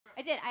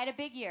I did. I had a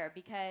big year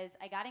because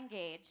I got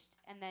engaged,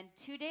 and then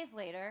 2 days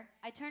later,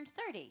 I turned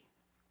 30.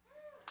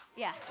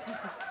 Yeah.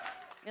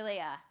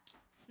 Really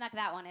snuck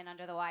that one in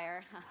under the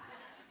wire.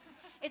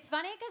 It's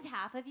funny because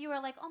half of you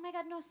are like, oh my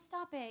God, no,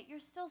 stop it.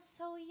 You're still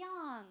so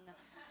young.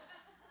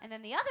 And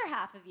then the other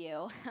half of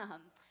you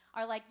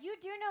are like, you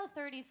do know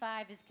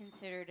 35 is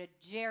considered a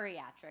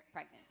geriatric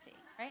pregnancy,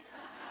 right?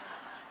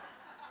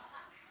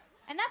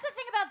 And that's the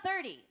thing about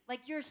 30.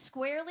 Like, you're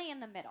squarely in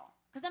the middle.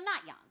 Because I'm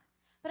not young,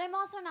 but I'm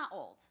also not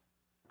old.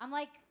 I'm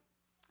like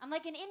an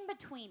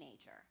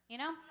in-betweenager, you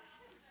know?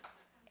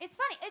 It's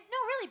funny. No,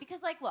 really,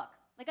 because, like, look,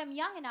 like, I'm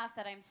young enough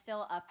that I'm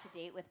still up to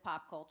date with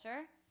pop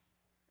culture,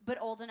 but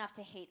old enough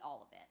to hate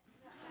all of it.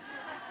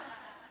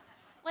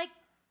 like,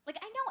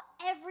 I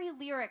know every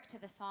lyric to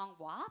the song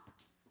WAP.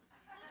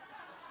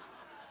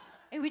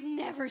 I would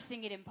never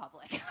sing it in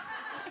public.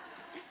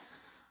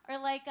 Or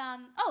like,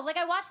 like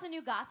I watched the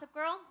new Gossip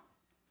Girl.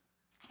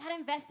 I got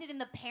invested in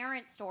the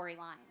parent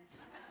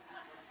storylines.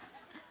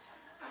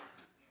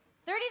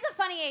 30's a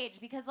funny age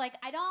because, like,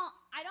 I don't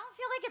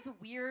feel like it's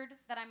weird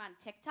that I'm on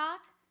TikTok,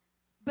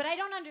 but I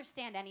don't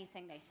understand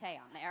anything they say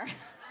on there.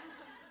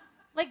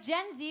 Like,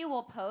 Gen Z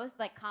will post,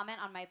 like, comment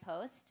on my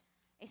post,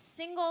 a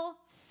single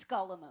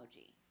skull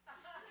emoji.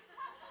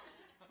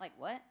 Like,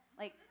 what?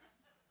 Like,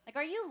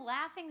 are you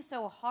laughing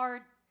so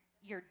hard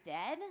you're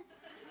dead?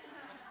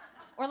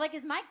 Or, like,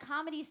 is my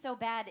comedy so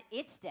bad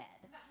it's dead?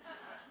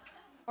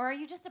 Or are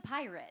you just a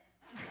pirate?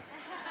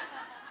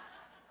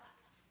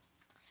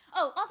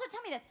 Oh, also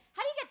tell me this.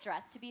 How do you get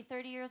dressed to be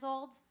 30 years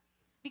old?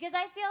 Because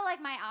I feel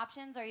like my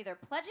options are either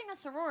pledging a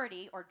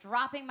sorority or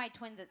dropping my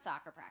twins at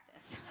soccer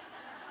practice.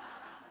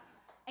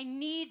 I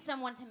need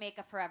someone to make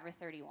a Forever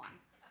 31.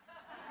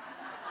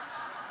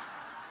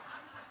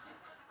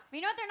 But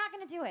you know what? They're not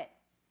going to do it.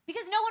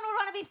 Because no one would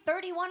want to be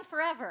 31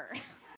 forever.